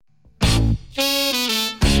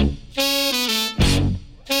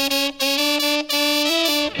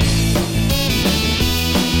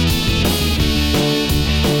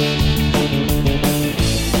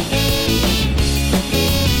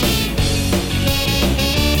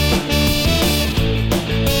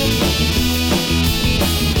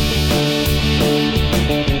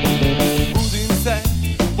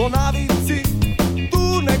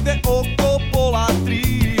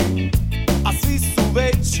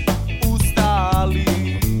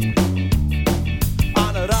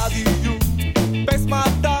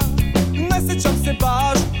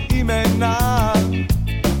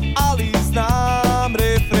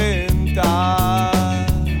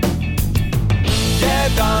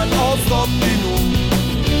stotinu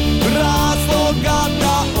razloga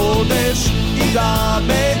da odeš i da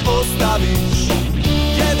me ostaviš.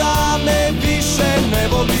 Jedan me više ne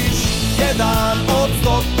voliš, jedan od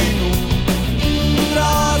stotinu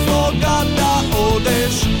razloga da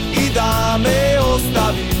odeš i da me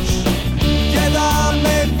ostaviš. Jedan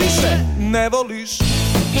me više ne voliš.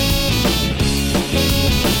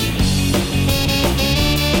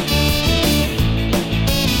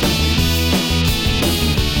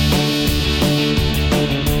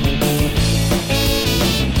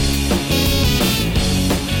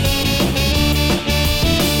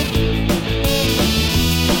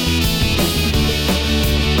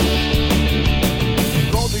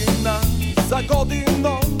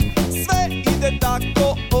 Godinom sve ide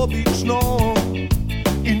tako obično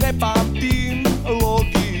i ne pamtim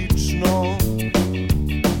logično.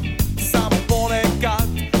 Samo ponekad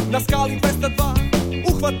na skali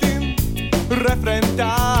 202 uhvatim refren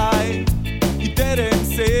taj i terem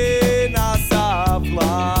se na sav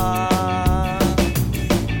glas.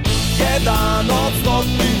 Jedan od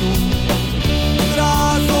stotinu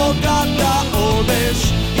razloga da odeš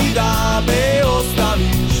i da me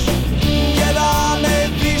ostaviš. Jedan me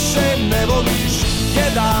više ne voliš,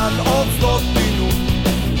 jedan od stotinu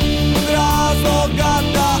razloga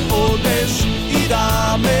da odeš i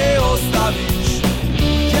da me ostaviš.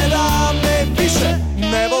 Jedan me više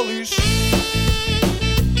ne voliš.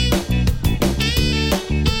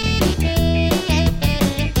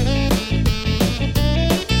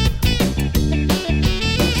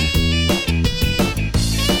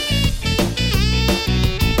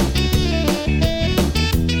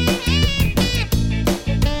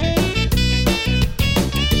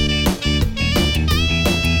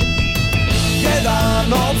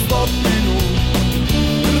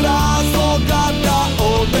 Razloga da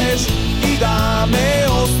odeš i da me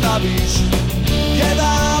ostaviš.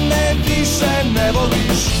 Jedan me više ne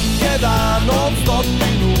voliš, jedan od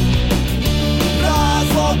stotinu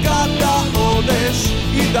razloga da odeš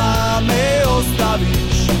i da me